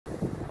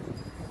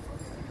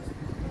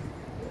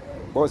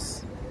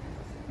Boss.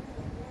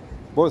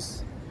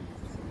 Boss.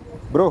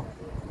 Bro.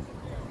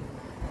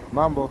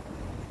 Mambo.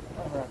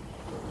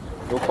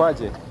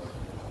 Ukwaje?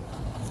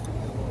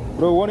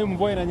 Bro, uone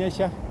mvua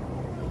inanyesha?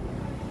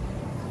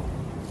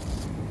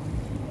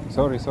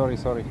 Sorry.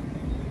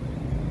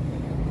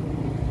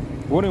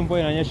 Uone mvua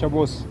inanyesha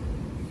boss?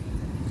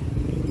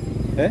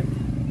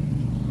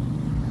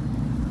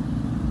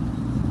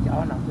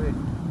 Yaona kweli.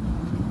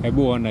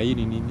 Hebu ona hii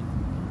ni nini?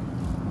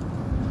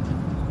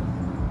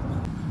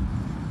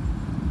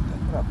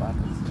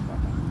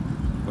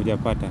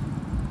 Hujapata.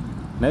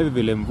 Na hivi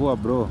vile mvua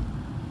bro.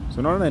 So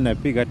unaona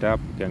inapiga hata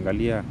hapo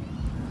ukiangalia.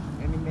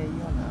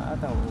 Nimeiona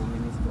hata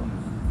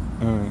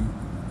umenistone.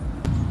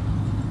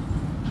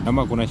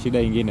 Ama kuna shida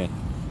ingine?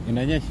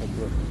 Inanyesha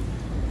bro.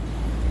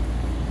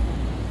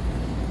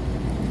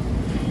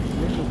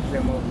 Mimi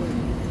kusema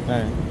kweli.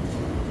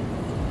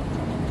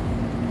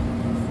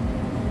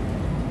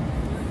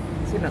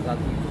 Sina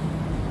kakitu.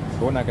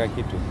 Kuna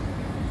kakitu.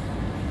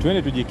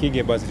 Twende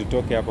tujikinge basi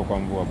tutoke hapo kwa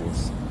mvua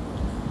boss.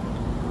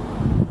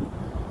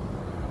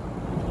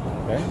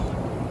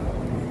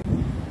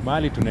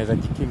 Mahali tunaweza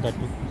jikinga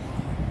tu.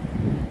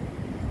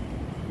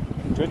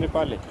 Twende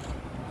pale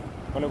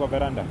kwa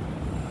veranda.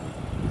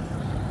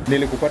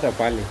 Nilikupata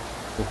pale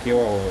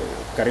ukiwa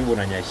karibu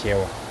na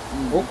nyeshewa.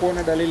 Huko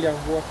una dalili ya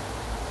mvua?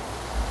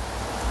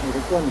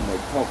 Nilikuwa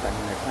nimetoka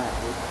nimekaa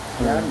tu.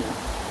 Yaani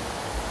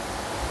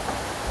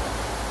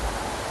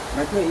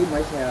najua hii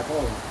maisha ya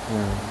town.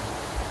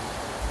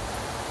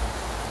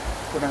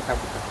 Kuna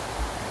kabuka.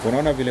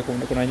 Unaona vile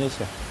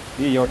kunanyesha?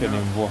 Hii yote ni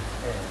mvua.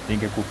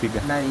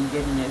 Ingekupiga. Na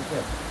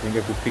ingenyesha.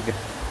 Ingekupiga.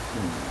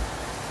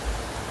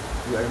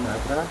 Yule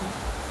mara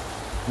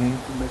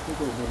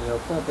umefika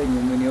umeniokoa penye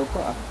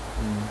umeniokoa.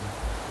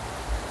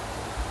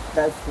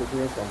 That's the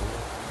grace of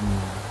God.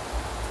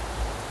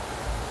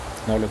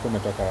 Na ulikuwa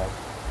umetoka wapi?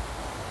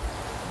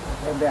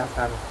 Tembea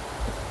sana.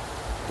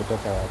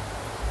 Kutoka wapi?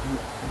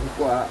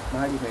 Nilikuwa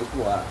mahali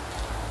inaitwa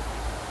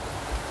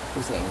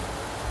Usenge.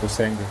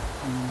 Usenge.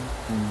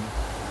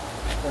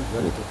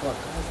 Ndio nilikuwa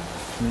kazi.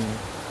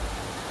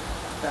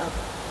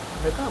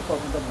 Nimekaa kwa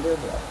muda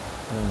mrefu.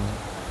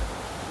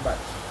 But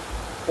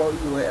kwa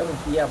hiyo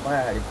pia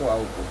baya alikuwa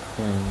huko.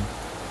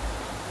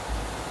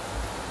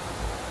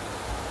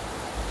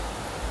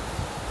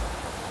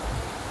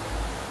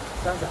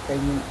 Sasa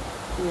kwenye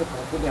hiyo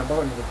kampuni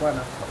ambayo nilikuwa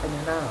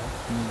nafanya nao.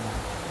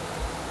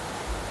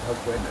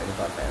 Hakuenda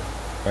nilipata.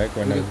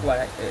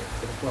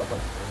 Ilikuwa kwa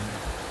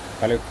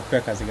pale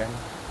kwa kazi gani?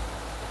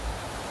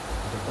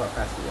 Ilikuwa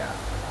kazi ya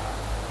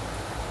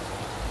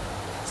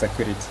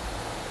security.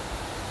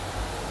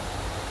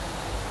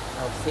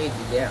 I'll say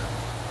there.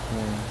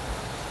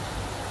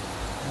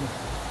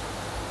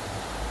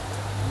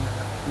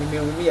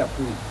 Nimeumia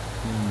kweli.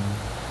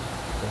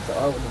 Kwa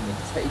sababu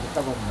nimejitahidi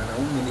kama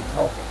mwanaume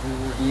nitoke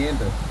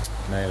niende.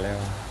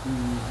 Naelewa.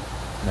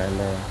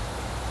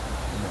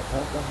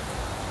 Nimetoka.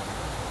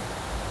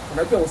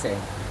 Unajua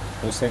Usenge?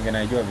 Usenge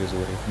naijua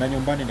vizuri. Na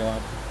nyumbani ni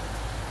wapi?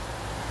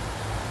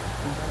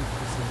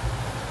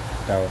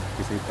 Town,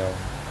 Kisii town.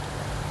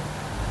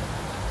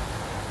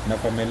 Na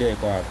familia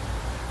iko wapi?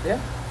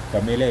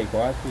 Familia iko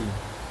wapi?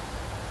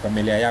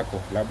 Familia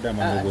yako, labda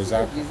mandugu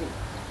zako.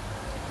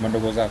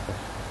 Mandugu zako.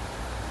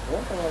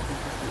 Wote wako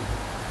Kisii.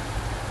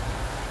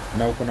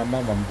 Na uko na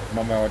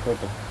mama ya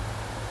watoto?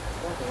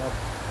 Wote wako.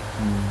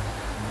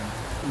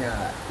 Na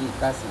hii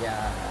kazi ya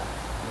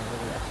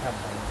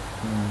shamba.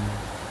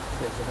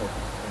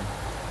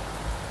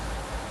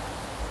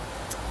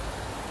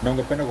 Na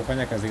ungependa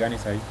kufanya kazi gani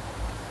sasa hivi?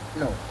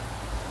 No.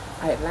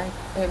 I like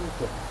any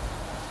job.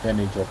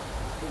 Any job.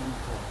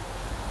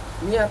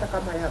 Mimi hata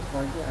kama ya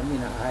kuanzia mimi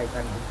na I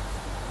can do.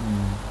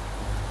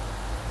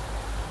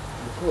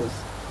 Because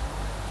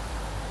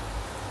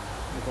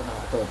niko na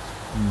watoto.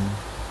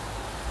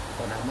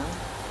 Niko na mama.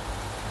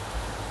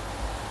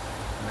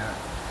 Na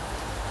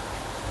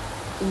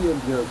hiyo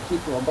ndio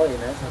kitu ambayo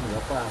inaweza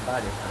niokoa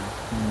mbali sana.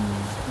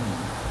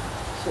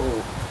 So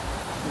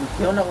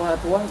ukiona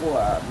watu wangu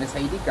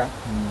wamesaidika,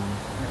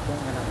 nakuwa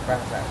na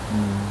furaha.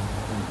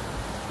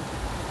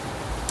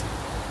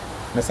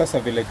 Na sasa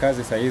vile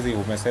kazi saa hizi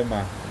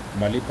umesema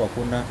malipo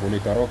hakuna,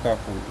 ulitoroka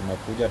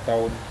unakuja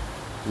town,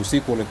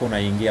 usiku ulikuwa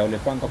unaingia,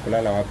 ulipanga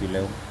kulala wapi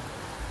leo?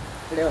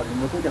 Leo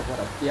nimekuja kwa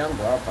rafiki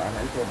yangu hapa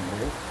anaitwa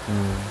Mwe.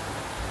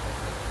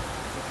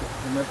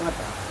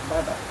 Nimepata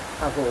baada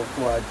hapo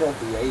kwa job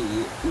ya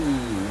hii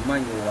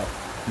manual.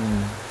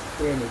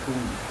 Yeye ni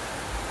fundi.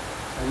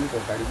 Hayuko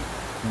karibu.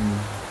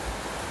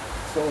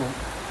 So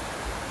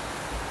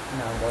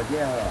na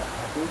ngojea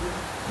akuje.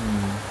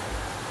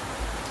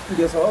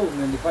 Ndio sababu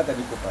umenipata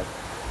niko pale.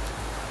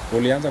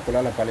 Ulianza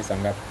kulala pale saa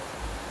ngapi?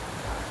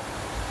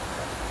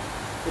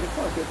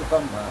 Ilikuwa kitu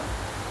kama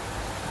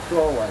 2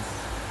 hours.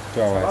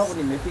 2 hours. Sababu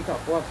nimefika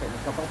kwake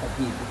nikapata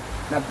bibi.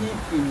 Na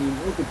bibi ni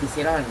mtu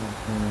kisirani.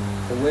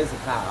 Huwezi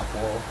kaa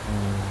hapo.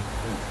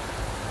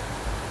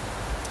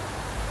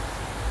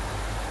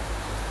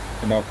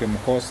 Na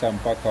ukimkosa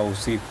mpaka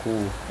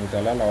usiku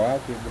utalala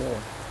wapi bro?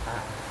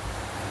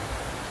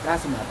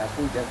 Lazima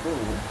atakuja tu.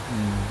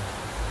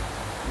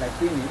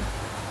 Lakini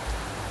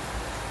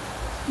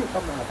Sio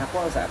kama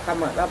atakosa,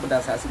 kama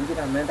labda saa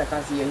zingine ameenda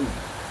kazi ya hivi.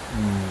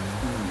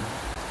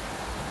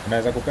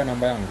 Unaweza kupea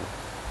namba yangu?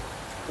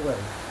 Wewe.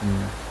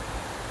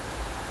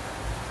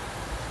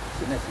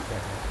 Sina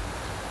shida.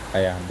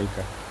 Haya,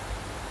 andika.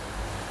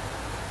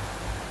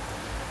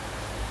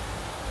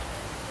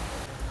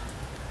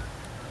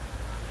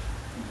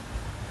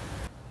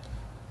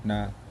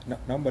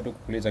 Naomba tu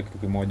kukuuliza kitu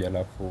kimoja,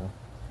 alafu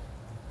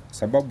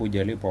sababu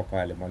hujalipwa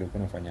pale mahali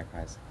ulikuwa unafanya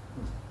kazi.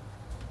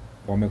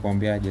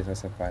 Wamekwambiaje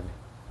sasa pale?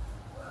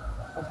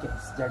 Okay,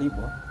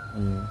 sijalipwa.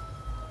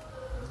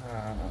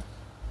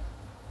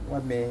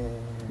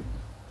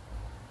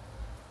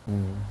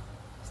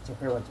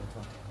 Sijapewa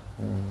chochote.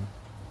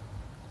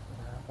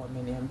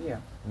 Wameniambia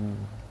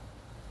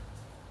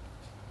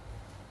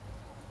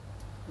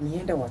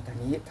niende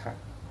wataniita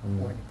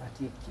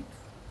wanipatie kitu.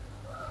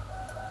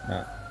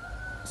 Na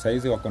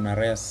saizi wako na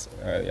res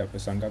ya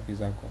pesa ngapi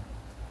zako?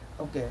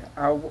 Okay,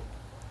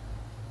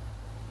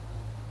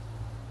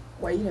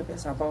 kwa ile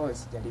pesa ambayo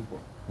sijalipwa.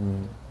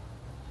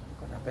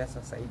 Niko na pesa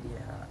zaidi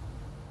ya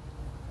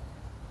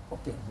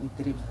ni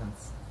 3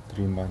 months.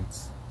 3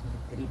 months.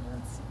 3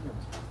 months hiyo.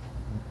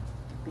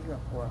 Kipiga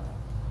kwa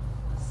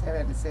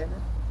 77.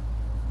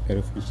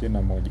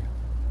 21,000.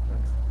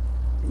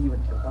 Hiyo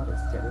ndio bado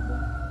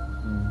sijalipwa.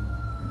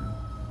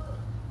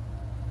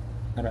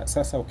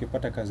 Sasa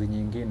ukipata kazi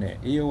nyingine,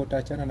 hiyo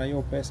utaachana na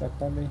hiyo pesa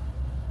kama?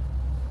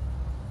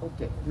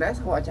 Okay,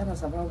 naweza kuachana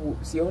sababu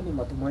sioni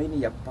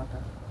matumaini ya kupata.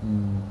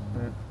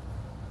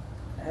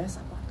 Naweza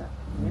pata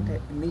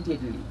niende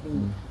immediately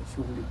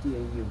nishughulikie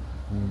hiyo.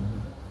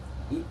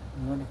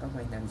 Nione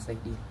kama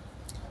inanisaidia.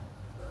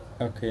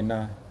 Okay,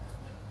 na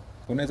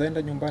unaweza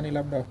enda nyumbani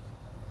labda?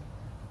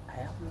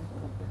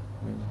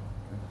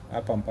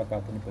 Hapa mpaka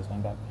hapo ni pesa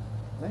ngapi?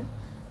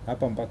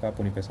 Hapa mpaka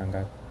hapo ni pesa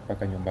ngapi?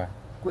 Mpaka nyumbani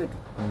kwetu?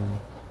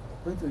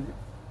 Kwetu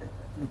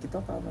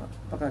nikitoka hapa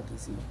mpaka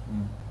Kisii.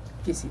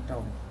 Kisii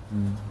town.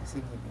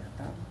 Shilingi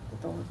 500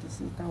 kutoka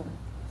Kisii town.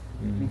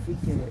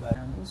 Nifike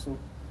na nusu,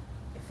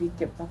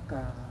 ifike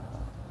mpaka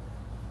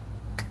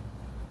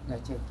na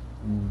cheki.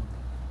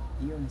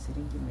 Hiyo ni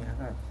shilingi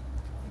 300.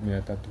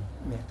 300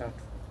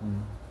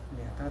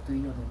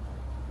 hiyo ni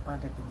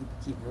pande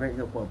pikipiki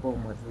wewe kwa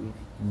bomu hivi.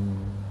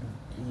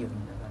 Hiyo ni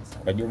nafasi.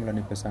 Kwa jumla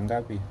ni pesa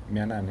ngapi?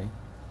 800.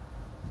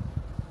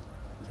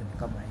 Hiyo ni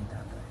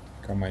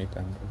kama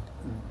 800.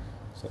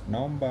 So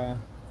naomba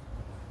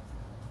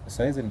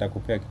saizi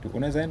nitakupea kitu.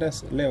 Unaweza enda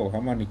leo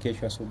ama ni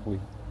kesho asubuhi?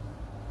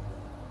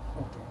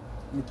 Okay.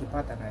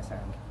 Nikipata na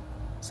sana.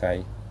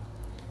 Sai.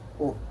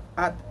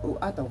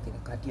 Hata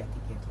ukinikatia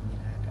tiketi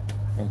ninaenda.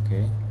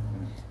 Okay.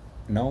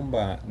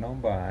 Naomba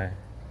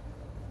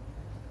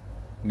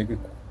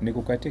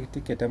nikukatie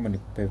tiketi ama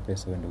nikupe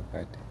pesa uende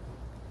ukate?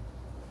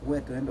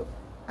 Wewe tuendo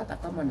hata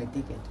kama ni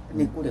tiketi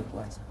nikule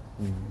kwanza.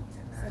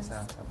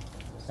 Sasa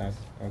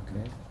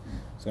okay.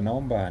 So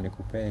naomba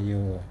nikupea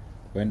hiyo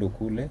uende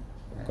kule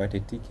ukate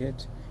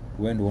tiketi,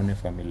 uende uone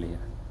familia.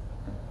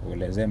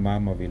 Uelezee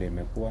mama vile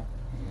imekuwa,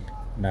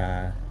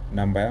 na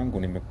namba yangu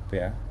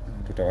nimekupea,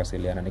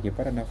 tutawasiliana.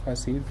 Nikipata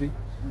nafasi hivi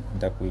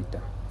nitakuita.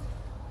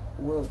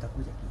 Wewe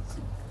utakuja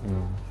Kisii.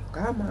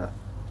 Kama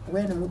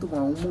wewe ni mtu wa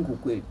Mungu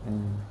kweli.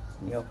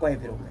 Niokoe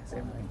vile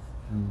umesema hivi.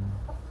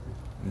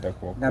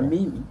 Nitakuokoa. Na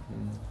mimi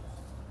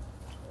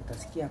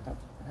utasikia hata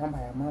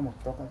namba ya mama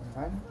kutoka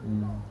nyumbani.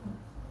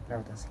 Na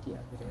utasikia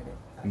vile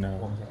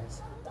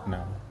anaongeleza.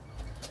 Naam.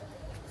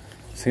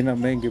 Sina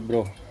mengi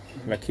bro,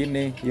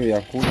 lakini hiyo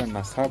ya kula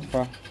na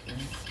sapa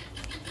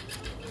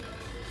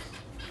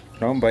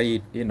naomba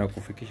hii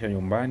inakufikisha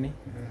nyumbani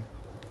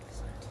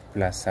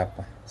plus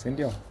sapa, si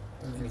ndio?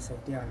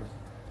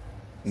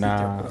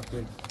 Na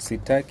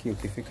sitaki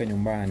ukifika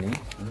nyumbani,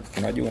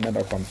 unajua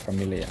unaenda kwa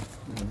familia.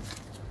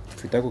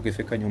 Sitaki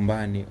ukifika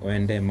nyumbani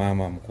uende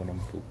mama mkono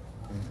mtupu.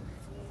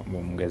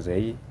 Muongeze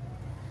hii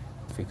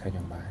kufika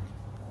nyumbani.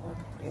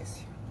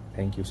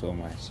 Thank you so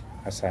much.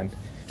 Asante.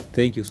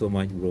 Thank you so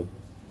much bro.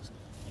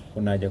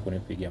 Kuna haja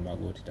kunipigia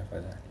magoti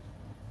tafadhali.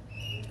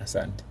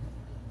 Asante.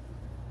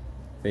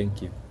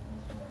 Thank you.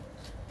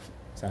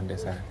 Asante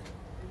sana.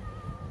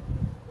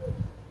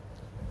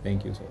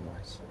 Thank you so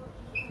much.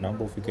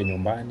 Naomba ufike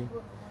nyumbani.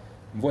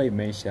 Mvua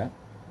imeisha,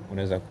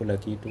 unaweza kula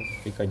kitu,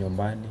 fika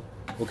nyumbani.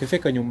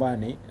 Ukifika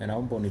nyumbani,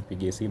 naomba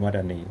unipigie simu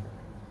hata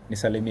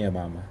nisalimie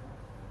mama.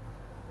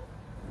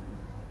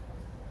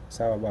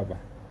 Sawa baba?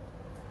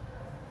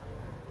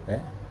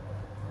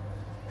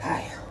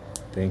 Haya.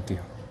 Thank you.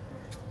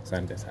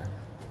 Asante sana.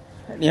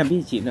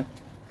 Niambie jina.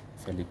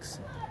 Felix.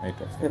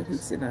 Naitwa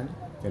Felix nani?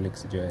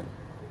 Felix Joel.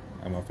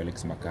 Ama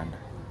Felix Makanda.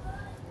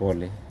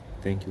 Pole.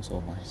 Thank you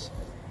so much.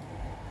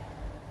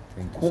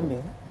 Thank you.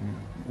 Kumbe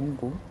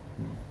Mungu.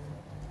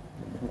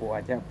 Mungu wa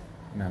ajabu.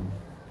 Naam.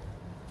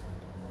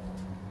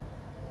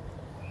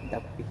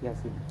 Nitakupigia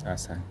simu.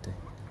 Asante.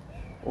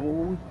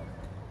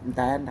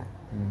 Nitaenda.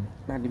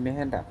 Na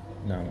nimeenda.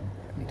 Naam.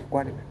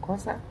 Nilikuwa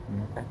nimekosa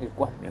na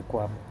nilikuwa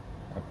nimekwama.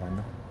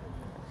 Hapana.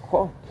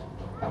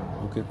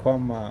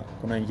 Ukikwama,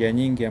 kuna njia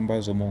nyingi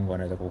ambazo Mungu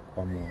anaweza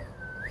kukukwamua.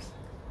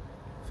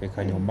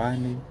 Fika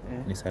nyumbani,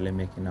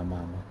 nisalimie kina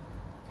mama.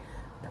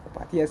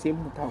 Nakupatia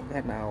simu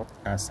utaongea nao.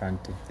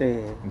 Asante.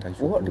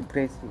 Nitashukuru. God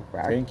bless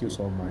you. Thank you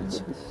so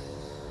much.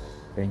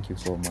 Thank you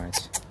so much.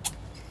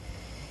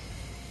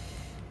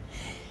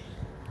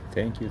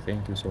 Thank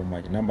you so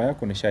much. Namba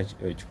yako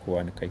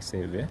nishachukua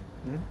nikaisave.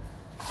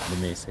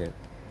 Nimeisave.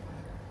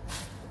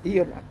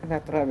 Hiyo na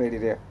travel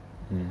leo.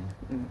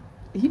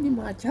 Hii ni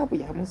maajabu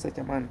ya Musa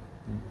jamani.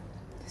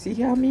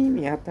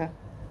 Siamini hata.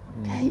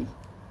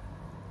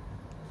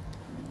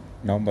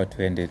 Naomba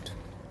tuende tu.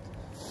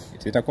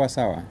 Sitakuwa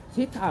sawa?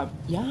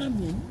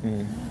 Yaani.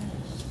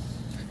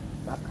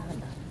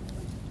 Bakanda.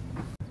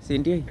 Si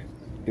ndio?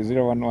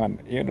 011.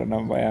 Hiyo ndo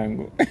namba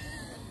yangu.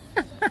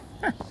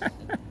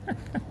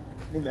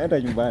 Nimeenda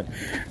nyumbani.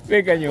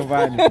 Fika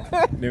nyumbani.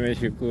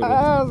 Nimeshukuru.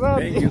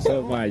 Thank you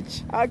so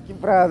much. Aki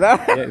brother.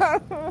 Yes.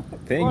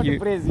 Thank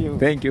you.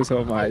 Thank you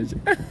so much.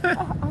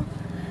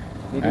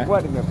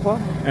 Nilikuwa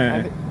nimekwama.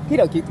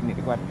 Kila kitu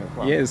nilikuwa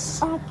nimekwama.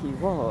 Yes. Aki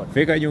God.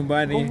 Fika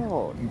nyumbani.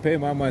 Mpe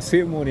mama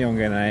simu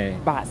niongee naye.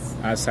 Basi.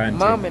 Asante.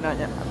 Mama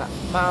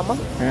mama.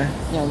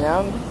 Nyanya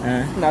yangu.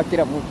 Na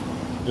kila mtu.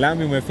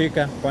 Lami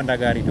umefika, panda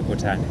gari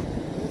tukutane.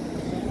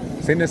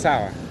 Sinde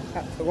sawa?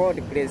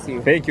 God bless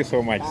you. Thank you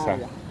so much, sir.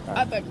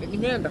 Hata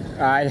nimeenda.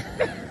 Haya.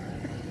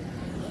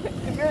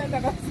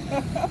 Nimeenda basi.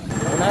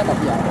 Unaenda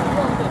pia.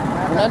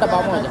 Unaenda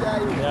pamoja.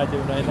 Aje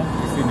unaenda?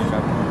 Kisini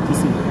ngapi?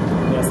 Kisini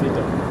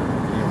 600.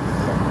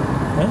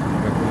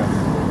 Nimekula.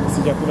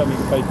 Sijakula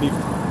mingi 550.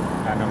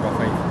 Number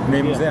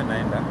 5. Ni mzee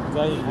anaenda.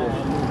 Zaidi.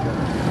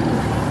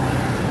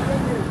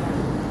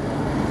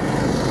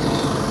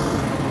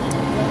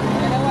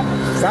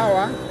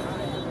 Sawa?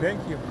 Thank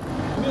you.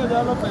 Mimi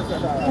ndio pesa.